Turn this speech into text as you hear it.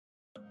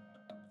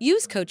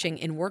Use coaching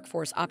in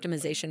workforce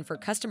optimization for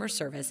customer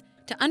service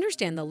to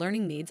understand the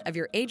learning needs of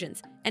your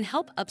agents and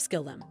help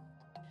upskill them.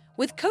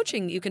 With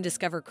coaching, you can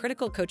discover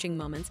critical coaching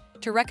moments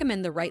to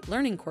recommend the right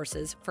learning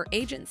courses for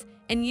agents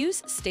and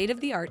use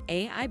state-of-the-art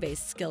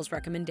AI-based skills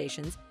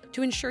recommendations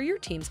to ensure your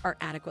teams are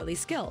adequately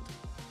skilled.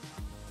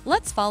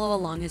 Let's follow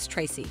along as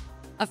Tracy,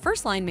 a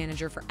first-line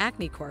manager for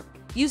Acme Corp,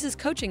 uses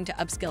coaching to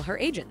upskill her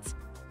agents.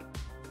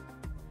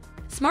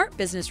 Smart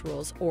business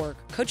rules or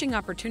coaching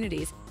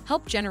opportunities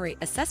help generate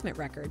assessment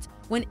records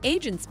when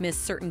agents miss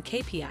certain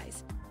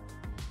KPIs.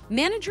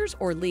 Managers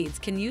or leads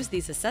can use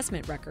these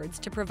assessment records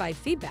to provide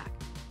feedback.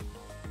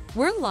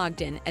 We're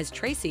logged in as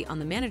Tracy on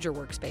the Manager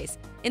workspace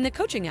in the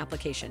coaching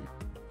application.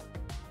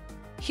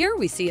 Here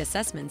we see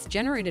assessments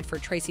generated for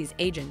Tracy's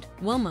agent,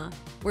 Wilma,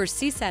 where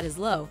CSAT is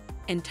low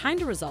and time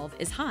to resolve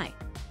is high.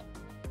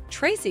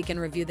 Tracy can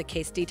review the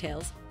case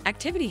details,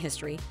 activity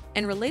history,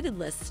 and related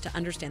lists to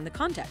understand the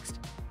context.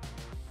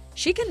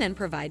 She can then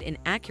provide an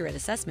accurate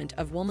assessment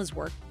of Wilma's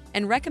work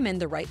and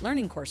recommend the right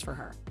learning course for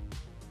her.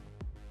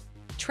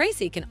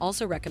 Tracy can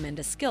also recommend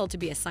a skill to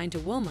be assigned to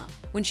Wilma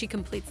when she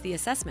completes the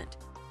assessment.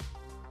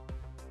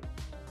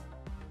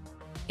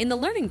 In the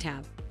Learning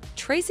tab,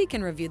 Tracy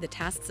can review the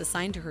tasks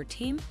assigned to her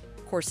team,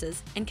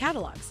 courses, and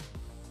catalogs.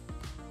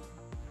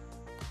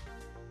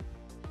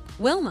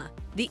 Wilma,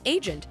 the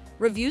agent,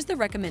 reviews the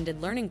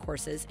recommended learning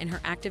courses in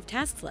her active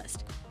tasks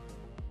list.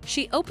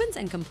 She opens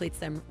and completes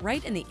them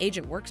right in the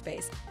agent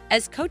workspace,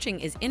 as coaching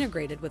is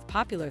integrated with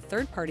popular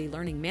third-party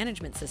learning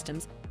management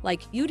systems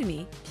like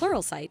Udemy,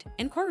 Pluralsight,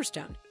 and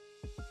Cornerstone.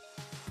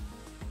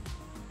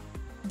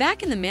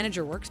 Back in the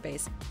Manager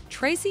workspace,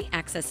 Tracy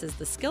accesses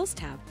the Skills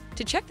tab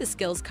to check the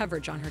skills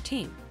coverage on her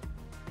team.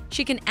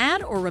 She can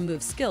add or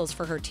remove skills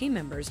for her team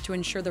members to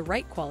ensure the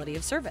right quality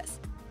of service.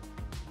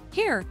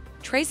 Here,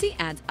 Tracy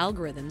adds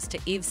algorithms to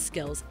Eve's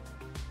skills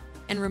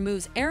and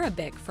removes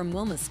Arabic from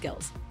Wilma's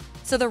skills,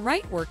 so the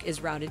right work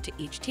is routed to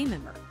each team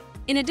member.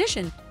 In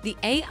addition, the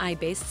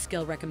AI-based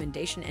skill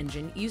recommendation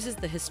engine uses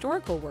the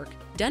historical work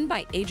done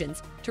by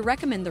agents to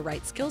recommend the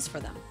right skills for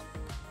them.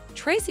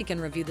 Tracy can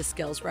review the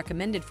skills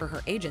recommended for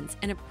her agents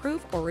and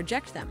approve or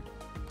reject them.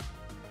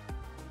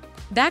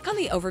 Back on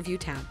the Overview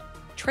tab,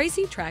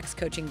 Tracy tracks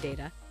coaching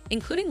data,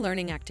 including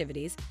learning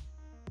activities,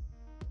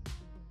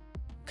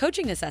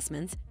 coaching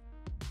assessments,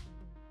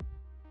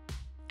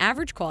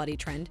 average quality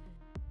trend,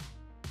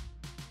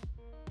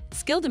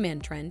 skill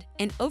demand trend,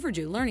 and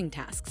overdue learning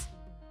tasks.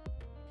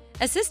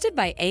 Assisted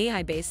by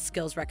AI-based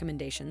skills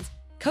recommendations,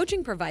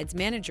 coaching provides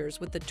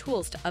managers with the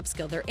tools to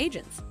upskill their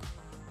agents.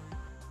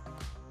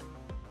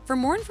 For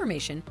more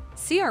information,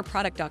 see our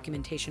product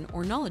documentation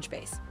or knowledge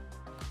base,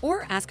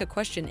 or ask a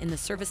question in the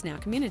ServiceNow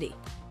community.